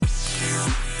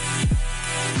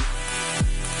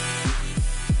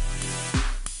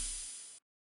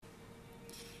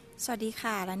สวัสดี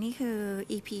ค่ะและนี่คือ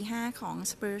EP 5 ของ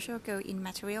Spiritual Girl in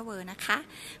Material World นะคะ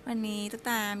วันนี้ตุ๊ก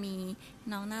ตามี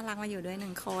น้องน่ารักมาอยู่ด้วย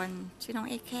1คนชื่อน้อง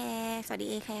เอแคร์สวัสดี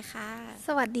เอแคร์ค่ะส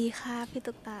วัสดีค่ะพี่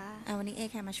ตุ๊กตาวันนี้เอ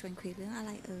แคร์มาชวนคุยเรื่องอะไ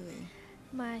รเอ่ย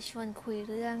มาชวนคุย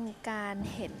เรื่องการ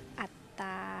เห็นอัตต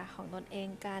าของตนเอง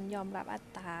การยอมรับอัต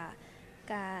ตา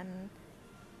การ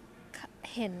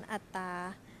เห็นอัตตา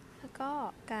แล้วก็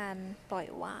การปล่อย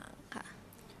วางค่ะ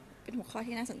เป็นหัวข้อ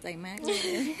ที่น่าสนใจมากเลย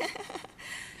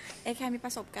เอแคร์มีป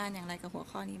ระสบการณ์อย่างไรกับหัว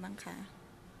ข้อนี้บ้างคะ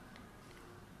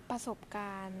ประสบก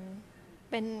ารณ์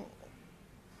เ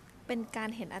ป็นการ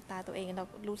เห็นอัตตาตัวเองเรา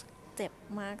รู้สึกเจ็บ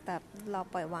มากแต่เรา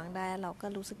ปล่อยวางได้เราก็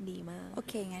รู้สึกดีมากโอ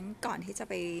เคงั้นก่อนที่จะ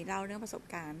ไปเล่าเรื่องประสบ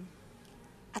การณ์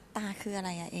อัตตาคืออะไร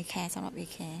อะเอแคร์สำหรับเอ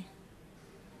แคร์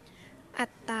อั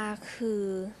ตตาคือ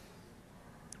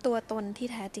ตัวตนที่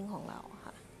แท้จริงของเรา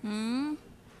ค่ะ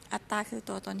อัตตาคือ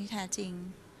ตัวตนที่แท้จริง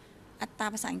อัตตา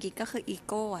ภาษาอังกฤษก็คืออี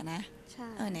โก้อะนะใช่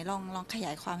ไหนลองขย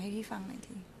ายความให้พี่ฟังหน่อย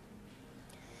ที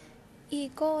อี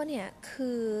โก้เนี่ยคื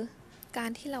อการ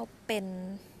ที่เราเป็น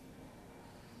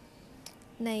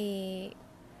ใน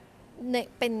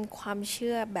เป็นความเ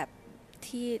ชื่อแบบ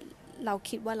ที่เรา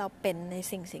คิดว่าเราเป็นใน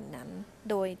สิ่งนั้น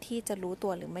โดยที่จะรู้ตั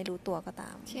วหรือไม่รู้ตัวก็ต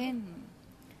ามเช่น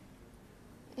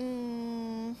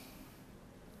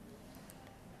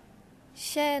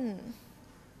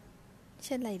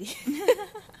อะไรดี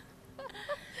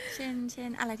เช่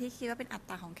นอะไรที่คิดว่าเป็นอัต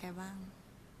ตาของแคบ้าง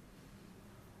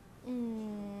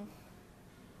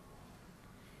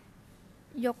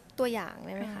ยกตัวอย่างไ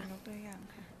ด้ไหมคะยกตัวอย่าง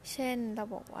ค่ะเช่นเรา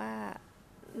บอกว่า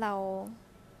เรา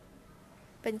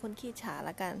เป็นคนขี้ฉาล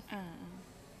ะกัน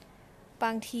บ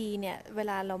างทีเนี่ยเว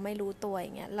ลาเราไม่รู้ตัวอ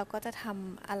ย่างเงี้ยเราก็จะท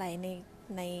ำอะไร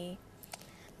ใน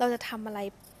เราจะทำอะไร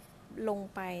ลง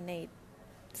ไปใน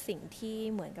สิ่งที่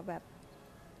เหมือนกับแบบ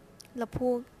เราพู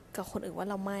ดกับคนอื่นว่า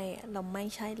เราไม่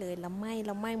ใช่เลยเราไ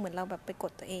ม่เหมือนเราแบบไปก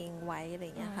ดตัวเองไว้อะไรอ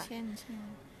ย่างเงี้ยค่ะเช่น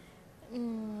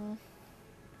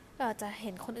เราจะเ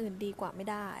ห็นคนอื่นดีกว่าไม่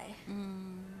ได้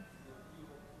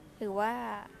หรือว่า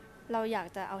เราอยาก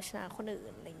จะเอาชนะคนอื่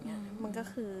นอะไรเงี้ยมันก็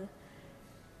คือ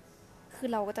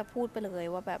เราก็จะพูดไปเลย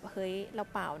ว่าแบบเฮ้ยเรา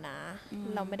เปล่านะ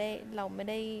เราไม่ได้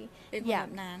เป็นคนแบ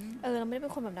บนั้นเราไม่ได้เป็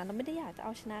นคนแบบนั้นเราไม่ได้อยากจะเอ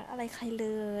าชนะอะไรใครเล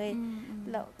ย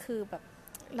แล้วคือแบบ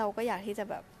เราก็อยากที่จะ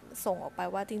แบบส่งออกไป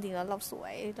ว่าจริงๆแล้วเราสว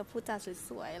ยเราพูดจา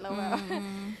สวยๆเราแบบ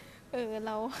เ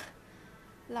ร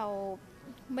า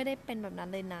ไม่ได้เป็นแบบนั้น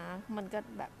เลยนะมันก็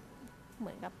แบบเห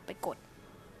มือนกับไปกด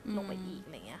ลงไปอีกอ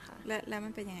ะไรเงี้ยค่ะแล้วมั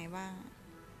นเป็นยังไงบ้าง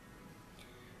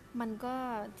มันก็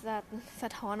จะสะ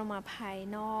ท้อนออกมาภาย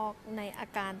นอกในอา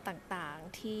การต่าง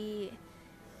ๆที่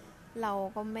เรา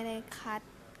ก็ไม่ได้คา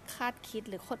ดคิด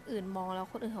หรือคนอื่นมองแล้ว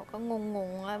คนอื่นเขาก็งง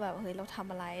ว่าแบบเฮ้ยเราท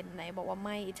ำอะไรไหนบอกว่าไ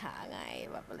ม่อิจฉาไง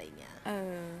แบบอะไรเงี้ย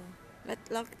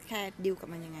แล้วแค่ดิวกับ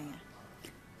มันยังไงอะ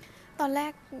ตอนแร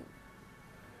ก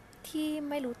ที่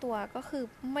ไม่รู้ตัวก็คือ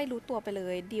ไม่รู้ตัวไปเล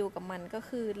ยดีลกับมันก็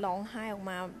คือร้องไห้ออก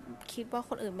มาคิดว่า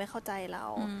คนอื่นไม่เข้าใจเ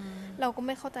ราก็ไ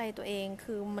ม่เข้าใจตัวเอง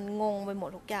คือมันงงไปหมด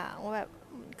ทุกอย่างว่าแบบ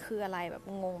คืออะไรแบบ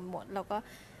งงหมดเราก็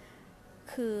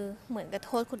คือเหมือนกับโ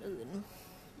ทษคนอื่น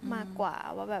มากกว่า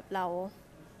ว่าแบบเรา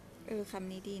ค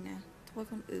ำนี้ดีนะโทษ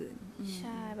คนอื่นใ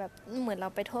ช่แบบเหมือนเรา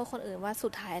ไปโทษคนอื่นว่าสุ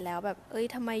ดท้ายแล้วแบบ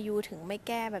ทำไมยูถึงไม่แ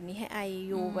ก้แบบนี้ให้ไอ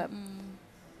ยูแบบ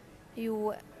ยู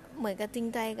เหมือนกับจริง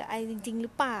ใจกับไอจริงๆหรื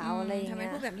อเปล่าอะไรอย่างเงี้ยทำไม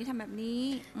พูดแบบนี้ทำแบบนี้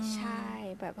ใช่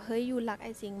แบบเฮ้ยยูรักไอ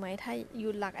จริงไหมถ้ายู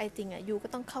รักไอจริงอ่ะยูก็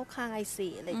ต้องเข้าข้างไอสิ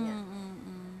อะไรเงี้ย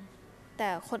แต่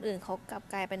คนอื่นเขากลับ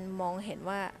กลายเป็นมองเห็น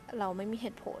ว่าเราไม่มีเห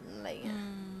ตุผลอะไรเงี้ย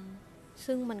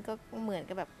ซึ่งมันก็เหมือน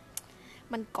กับแบบ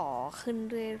มันก่อขึ้น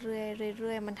เ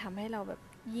รื่อยๆมันทำให้เราแบบ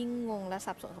ยิ่งงงและ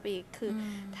สับสนเข้าไปอีกคือ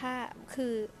ถ้า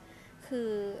คือ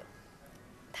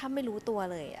ถ้าไม่รู้ตัว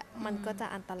เลยอ่ะมันก็จะ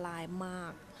อันตรายมา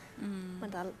กมัน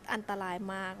อันตราย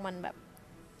มากมันแบบ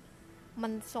มั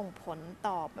นส่งผล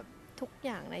ต่อแบบทุกอ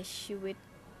ย่างในชีวิต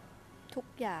ทุก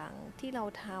อย่างที่เรา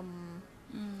ท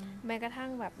ำแม้กระทั่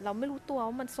งแบบเราไม่รู้ตัว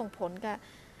ว่ามันส่งผลกับ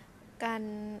การ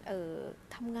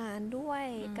ทำงานด้วย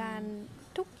การ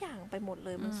ทุกอย่างไปหมดเล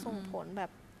ยมันส่งผลแบ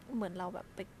บเหมือนเราแบบ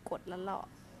ไปกดแล้ว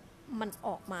มันอ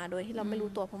อกมาโดยที่เราไม่รู้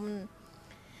ตัวเพราะ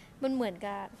มันเหมือน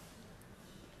กับ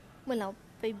เหมือนเร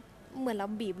า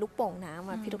บีบลูกโป่งน้ำ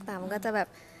อะพี่ลูกตามันก็จะแบบ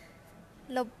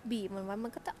เราบีบมันไว้มั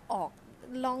นก็จะออก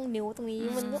ล่องนิ้วตรงนี้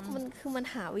มันคือมัน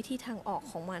หาวิธีทางออก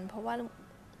ของมันเพราะว่า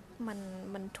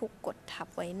มันถูกกดทับ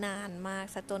ไว้นานมาก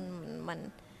ซะจนมัน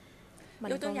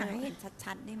ยกตัวอย่างให้เห็น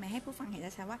ชัดๆได้ไหมให้ผู้ฟังเห็น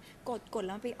ชัดๆว่ากดแ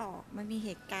ล้วไปออกมันมีเห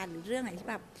ตุการณ์หรือเรื่องไหนที่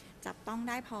แบบจับต้องไ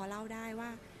ด้พอเล่าได้ว่า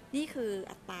นี่คือ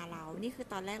อัตตาเรานี่คือ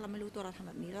ตอนแรกเราไม่รู้ตัวเราทำ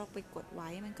แบบนี้เราไปกดไว้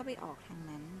มันก็ไปออกทาง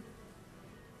นั้น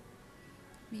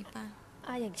มีป่ะ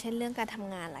อย่างเช่นเรื่องการท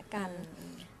ำงานละกัน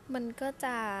มันก็จ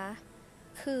ะ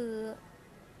คือ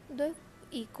ด้วย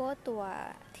อีโก้ตัว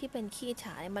ที่เป็นขี้อิจฉ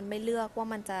าเนี่ยมันไม่เลือกว่า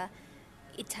มันจะ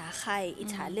อิจฉาใครอิจ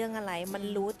ฉาเรื่องอะไรมัน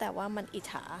รู้แต่ว่ามันอิจ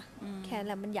ฉาแค่แ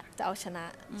ล้วมันอยากจะเอาชนะ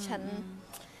ฉัน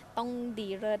ต้องดี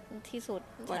เลิศที่สุด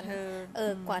กว่าเธอ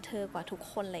กว่าเธอกว่าทุก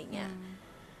คนอะไรเงี้ย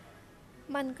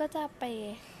มันก็จะไป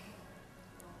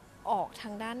ออกทา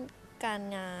งด้านการ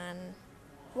งาน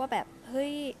ว่าแบบเฮ้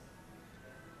ย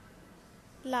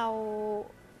เร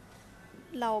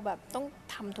าแบบต้อง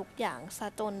ทำทุกอย่างซะ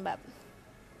จนแบบ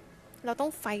เราต้อ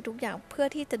งไฟทุกอย่างเพื่อ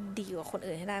ที่จะดีกว่าคน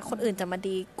อื่นให้ได้คนอื่นจะมา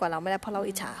ดีกว่าเราไม่ได้เพราะเรา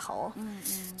อิจฉาเขา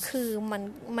คือ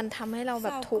มันทำให้เราแบ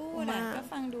บทุกข์มากก็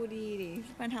ฟังดูดีดิ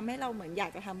มันทำให้เราเหมือนอยา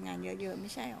กจะทำงานเยอะๆไ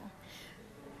ม่ใช่หรอ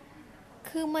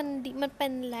คือมันเป็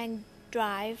นแรง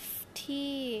drive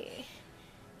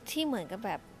ที่เหมือนกับแ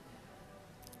บบ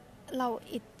เรา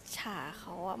อิจฉาเข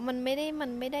าอะมันไม่ไ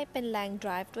ด้เป็นแรง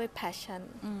drive ด้วย passion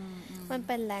มันเ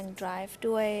ป็นแรง drive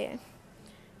ด้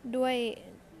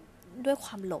วยค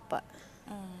วามหลบอะ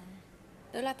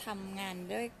แล้วเราทำงาน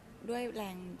ด้วยแร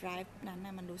ง drive นั้นน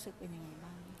ะมันรู้สึกเป็นยังไงบ้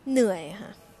างเหนื่อยค่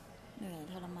ะเหนื่อย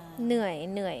ทรมานเหนื่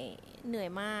อย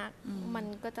มากมัน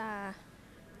ก็จะ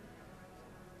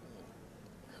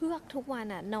เฮือกทุกวัน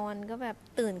อะนอนก็แบบ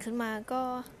ตื่นขึ้นมาก็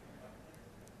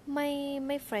ไ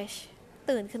ม่ fresh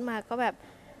ตื่นขึ้นมาก็แบบ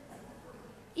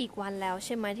อีกวันแล้วใ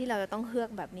ช่ไหมที่เราจะต้องเฮือก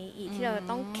แบบนี้อีกที่เราจะ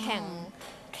ต้องแ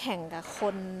ข่งกับค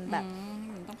นแบบ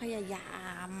ต้องพยาย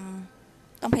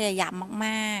ามม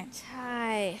ากๆใช่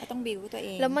ต้องบิวตัวเอ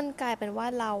งแล้วมันกลายเป็นว่า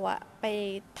เราอะไป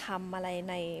ทำอะไร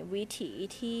ในวิถี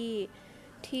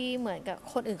ที่เหมือนกับ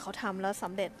คนอื่นเขาทำแล้วส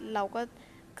ำเร็จเราก็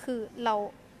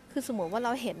คือสมมติว่าเร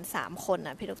าเห็น3คนอ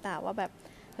ะพี่ลูกตาว่าแบบ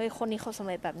เฮ้ยคนนี้เขาสำ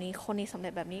เร็จแบบนี้คนนี้สำเร็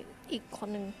จแบบนี้อีกคน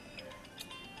นึง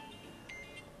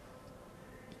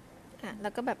แล้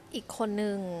วก็แบบอีกคนนึ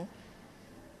ง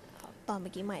ตอนเมื่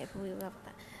อกี้ใหม่พูดแบบ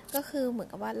ก็คือเหมือน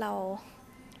กับว่าเรา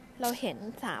เห็น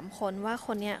3คนว่าค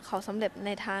นเนี้ยเขาสำเร็จใน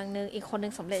ทางนึงอีกคนนึ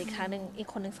งสำเร็จอีกทางนึงอีก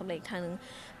คนนึงสำเร็จอีกทางนึง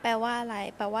แปลว่าอะไร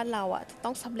แปลว่าเราอ่ะต้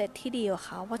องสำเร็จที่ดีกว่าเ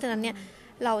ขาเพราะฉะนั้นเนี่ย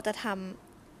เราจะท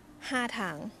ำ5ทา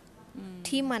ง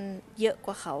ที่มันเยอะก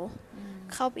ว่าเขา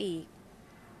เข้าไปอีก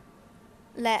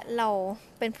และเรา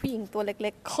เป็นผู้หญิงตัวเล็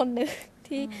กๆคนนึง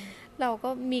ที่เราก็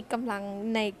มีกำลัง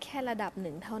ในแค่ระดับห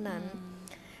นึ่งเท่านั้น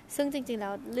ซึ่งจริงๆแล้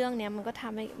วเรื่องนี้มันก็ท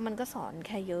ำให้มันก็สอนแ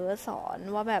ค่เยอะสอน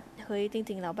ว่าแบบเฮ้ยจ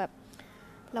ริงๆแล้วแบบ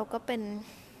เราก็เป็น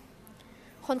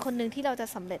คนหนึ่งที่เราจะ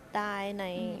สำเร็จได้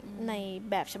ใน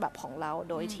แบบฉบับของเรา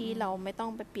โดยที่เราไม่ต้อ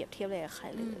งไปเปรียบเทียบอะไรกับใคร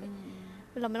เลย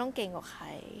เราไม่ต้องเก่งกว่าใคร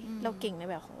เราเก่งใน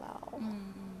แบบของเรา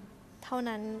เท่า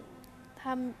นั้นถ้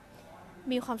า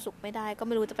มีความสุขไม่ได้ก็ไ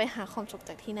ม่รู้จะไปหาความสุขจ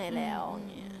ากที่ไหนแล้วอย่า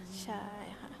งเงี้ยใช่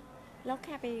ค่ะแล้วแ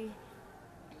ค่ไป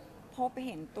พบไปเ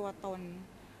ห็นตัวตน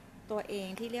ตัวเอง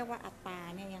ที่เรียกว่าอัตตา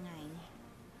เนี่ยยังไง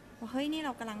ว่าเฮ้ยนี่เร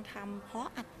ากำลังทำเพราะ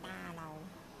อัตตาเรา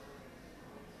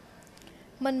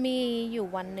มันมีอยู่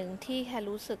วันหนึ่งที่แค่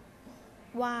รู้สึก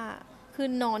ว่าคือ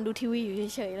นอนดูทีวีอยู่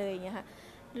เฉยๆเลยอย่างเงี้ยค่ะ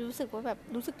รู้สึกว่าแบบ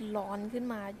รู้สึกร้อนขึ้น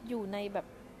มาอยู่ในแบบ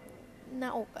หน้า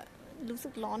อกอะรู้สึ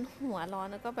กร้อนหัวร้อน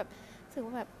แล้วก็แบบรู้สึก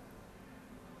ว่าแบบ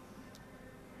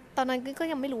ตอนนั้นก็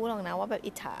ยังไม่รู้หรอกนะว่าแบบ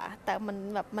อิจฉาแต่มัน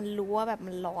แบบมันรู้ว่าแบบ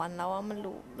มันร้อนแล้วว่ามัน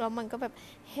รู้แล้วมันก็แบบ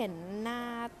เห็นหน้า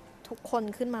ทุกคน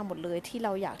ขึ้นมาหมดเลยที่เร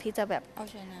าอยากที่จะแบบเอ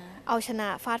าชนะ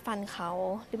ฟาดฟันเขา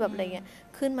หรือแบบอะไรเงี้ย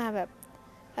ขึ้นมาแบบ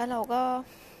แล้วเรา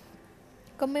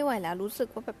ก็ไม่ไหวแล้วรู้สึก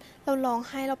ว่าแบบเราร้องไ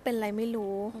ห้เราเป็นอะไรไม่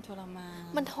รู้มันท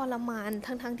รมาน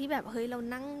ทั้งที่แบบเฮ้ยเรา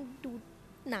นั่งดู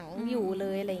หนังอยู่เล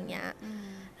ยอะไรเงี้ย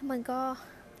มันก็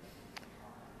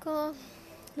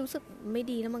รู้สึกไม่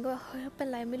ดีแล้วมันก็เฮ้ยเป็น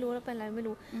ไรไม่รู้แล้วเป็นไรไม่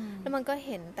รู้แล้วมันก็เ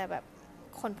ห็นแต่แบบ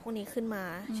คนพวกนี้ขึ้นมา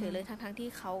เฉยเลยทั้งที่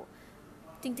เขา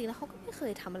จริงๆแล้วเขาก็ไม่เค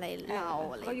ยทำอะไรเรา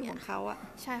อะไรเงี้ยเขาอยู่ของเขาอะ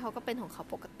ใช่เขาก็เป็นของเขา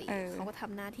ปกติเขาก็ท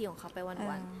ำหน้าที่ของเขาไป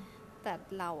วันๆแต่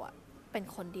เราอะเป็น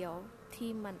คนเดียวที่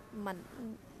มัน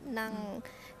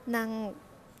นั่ง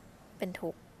เป็นทุ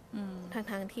กข์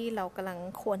ทั้งที่เรากำลัง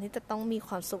ควรที่จะต้องมีค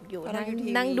วามสุขอยู่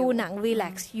นั่งดูหนังรีแล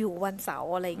กซ์อยู่วันเสา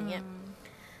ร์อะไรเงี้ย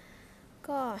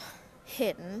ก็เ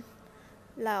ห็น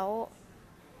แล้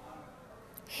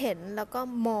วก็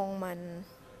มองมัน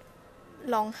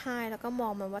ร้องไห้แล้วก็มอ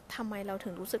งมันว่าทำไมเราถึ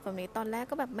งรู้สึกแบบนี้ตอนแรก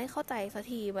ก็แบบไม่เข้าใจสัก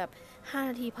ทีแบบ5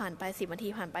นาทีผ่านไป10นาที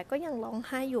ผ่านไปก็ยังร้องไ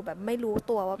ห้อยู่แบบไม่รู้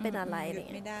ตัวว่าเป็นอะไรอะไรเ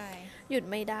งี้ยหยุด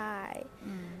ไม่ได้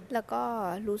แล้วก็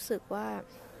รู้สึกว่า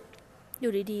อ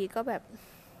ยู่ดีๆก็แบบ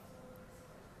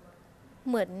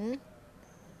เหมือน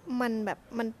มันแบบ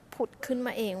มันผุดขึ้นม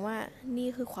าเองว่านี่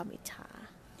คือความอิจฉา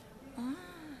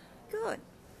good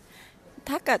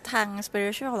ถ้าเกิดทาง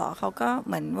spiritual หรอเขาก็เ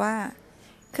หมือนว่า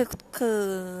คือ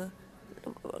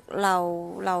เ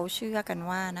ราเชื่อกัน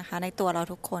ว่านะคะในตัวเรา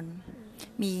ทุกคน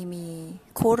มี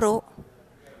ครูรู้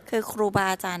คือครูบา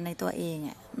อาจารย์ในตัวเอง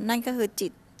อ่ะนั่นก็คือจิ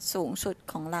ตสูงสุด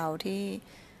ของเรา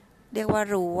เรียกว่า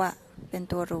รู้อะเป็น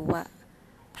ตัวรู้อะ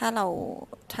ถ้าเร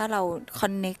าคอ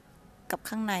นเน็กกับ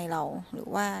ข้างในเราหรือ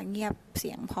ว่าเงียบเ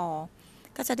สียงพอ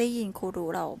ก็จะได้ยินครูรู้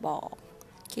เราบอก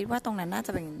คิดว่าตรงนั้นน่าจ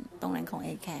ะเป็นตรงนั้นของเอ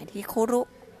แคร์ที่ครูรู้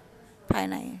ภาย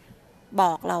ในบ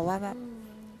อกเราว่าแบบ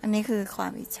อันนี้คือควา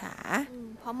มอิจฉา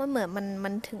เพราะมันเหมือนมั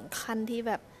นถึงขั้นที่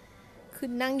แบบคือ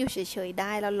นั่งอยู่เฉยๆไ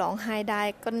ด้แล้วร้องไห้ได้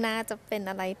ก็น่าจะเป็น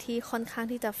อะไรที่ค่อนข้าง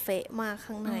ที่จะเฟะมาก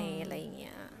ข้างในอะไรอย่างเ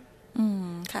งี้ย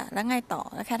ค่ะแล้วไงต่อ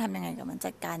แล้วแค่ทำยังไงกับมัน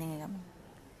จัดการยังไงกับมัน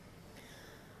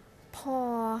พอ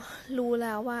รู้แ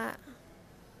ล้วว่า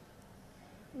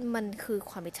มันคือ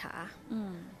ความอิจฉา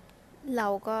เรา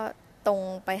ก็ตรง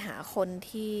ไปหาคน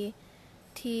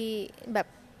ที่แบบ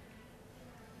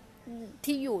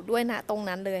ที่อยู่ด้วยนะตรง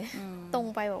นั้นเลยตรง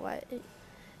ไปบอกว่า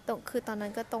ตรงคือตอนนั้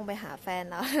นก็ตรงไปหาแฟน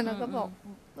แล้วก็บอก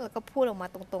แล้วก็พูดออกมา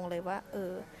ตรงๆเลยว่า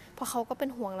เพราะเขาก็เป็น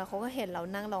ห่วงแล้วเขาก็เห็นเรา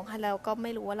นั่งร้องไห้แล้วก็ไ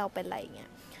ม่รู้ว่าเราเป็นอะไรเงี้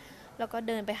ยแล้วก็เ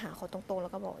ดินไปหาเขาตรงๆแล้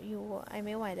วก็บอกยูไอไ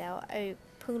ม่ไหวแล้วไอ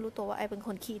เพิ่งรู้ตัวว่าไอเป็นค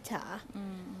นขี้ฉา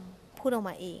พูดออก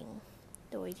มาเอง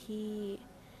โดย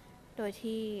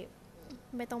ที่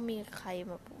ไม่ต้องมีใคร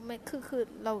แบบไม่คือ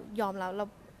เรายอมแล้ว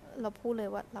เราพูดเลย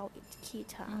ว่าเราขี้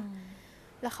ฉา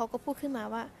แล้วเขาก็พูดขึ้นมา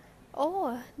ว่าโอ้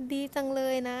ดีจังเล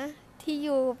ยนะที่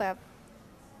ยูแบบ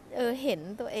เห็น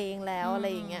ตัวเองแล้วอะไร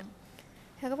อย่างเงี้ย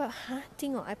แล้วก็แบบฮะจริ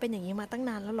งเหรอไอเป็นอย่างนี้มาตั้ง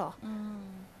นานแล้วเหรอ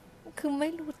คือไม่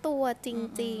รู้ตัวจ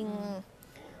ริง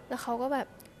ๆแล้วเขาก็แบบ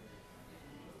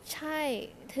ใช่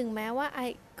ถึงแม้ว่าไอ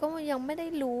ก็ยังไม่ได้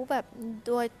รู้แบบ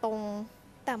โดยตรง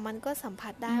แต่มันก็สัมผั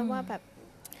สได้ว่าแบบ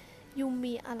ยู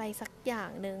มีอะไรสักอย่าง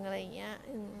นึงอะไรอย่างเงี้ย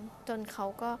จนเข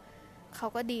า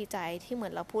ก็ดีใจที่เหมือ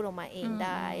นเราพูดออกมาเองไ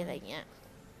ด้อะไรเงี้ย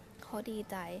เขาดี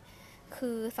ใจคื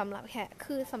อสำห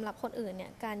รับคนอื่นเนี่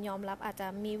ยการยอมรับอาจจะ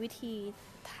มีวิธี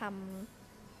ท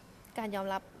ำการยอม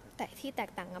รับแต่ที่แต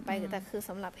กต่างกันไปแต่คือ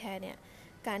สำหรับแค่เนี่ย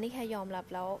การที่แค่ยอมรับ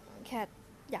แล้วแค่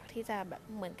อยากที่จะแบบ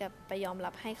เหมือนกับไปยอมรั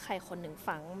บให้ใครคนหนึ่ง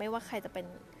ฟังไม่ว่าใครจะเป็น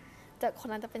คน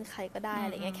นั้นจะเป็นใครก็ได้อะ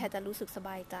ไรเงี้ยแค่จะรู้สึกสบ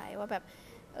ายใจว่าแบบ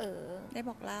ได้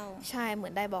บอกเล่าใช่เหมื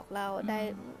อนได้บอกเล่า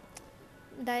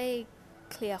ได้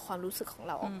เคลียร์ความรู้สึกของ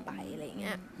เราออกไปอะไรเ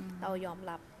งี้ยเรายอม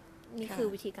รับนี่คือ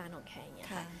วิธีการของแค่เนี้ย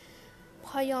พ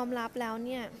อยอมรับแล้วเ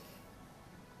นี่ย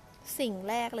สิ่ง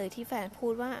แรกเลยที่แฟนพู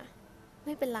ดว่าไ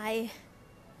ม่เป็นไร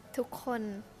ทุกคน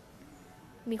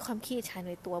มีความขี้อิจฉา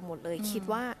ในตัวหมดเลยคิด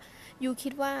ว่ายู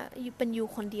เป็นยู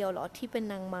คนเดียวเหรอที่เป็น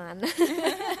นางมาร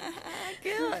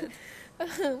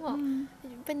บอก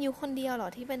เป็นยูคนเดียวเหรอ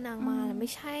ที่เป็นนางมารไม่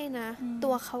ใช่นะตั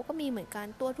วเขาก็มีเหมือนกัน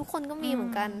ตัวทุกคนก็มีเหมือ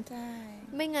นกัน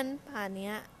ไม่งั้นป่าน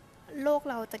นี้โลก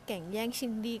เราจะแข่งแย่งชิ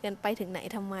งดีกันไปถึงไหน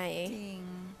ทำไม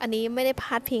อันนี้ไม่ได้พ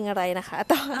าดพิงอะไรนะคะ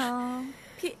ตอน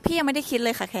พี่ยังไม่ได้คิดเล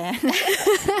ยค่ะแค่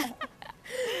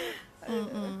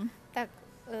แต่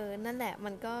นั่นแหละ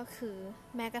มันก็คือ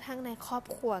แม้กระทั่งในครอบ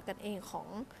ครัวกันเองของ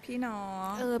พี่น้อง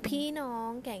พี่น้อง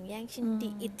แข่งแย่งชิงดี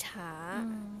อิจฉา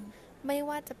ไม่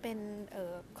ว่าจะเป็น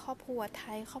ครอบครัวไท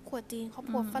ยครอบครัวจีนครอบ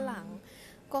ครัวฝรั่ง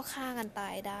ก็ฆ่ากันตา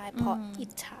ยได้เพราะอิ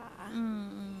จฉา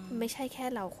ไม่ใช่แค่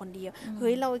เราคนเดียวเ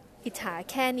ฮ้ยเราอิจฉา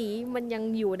แค่นี้มันยัง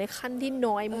อยู่ในขั้นที่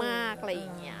น้อยมากอะไรอย่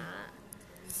างเงี้ย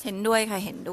เห็นด้วยค่ะเห็นด้วย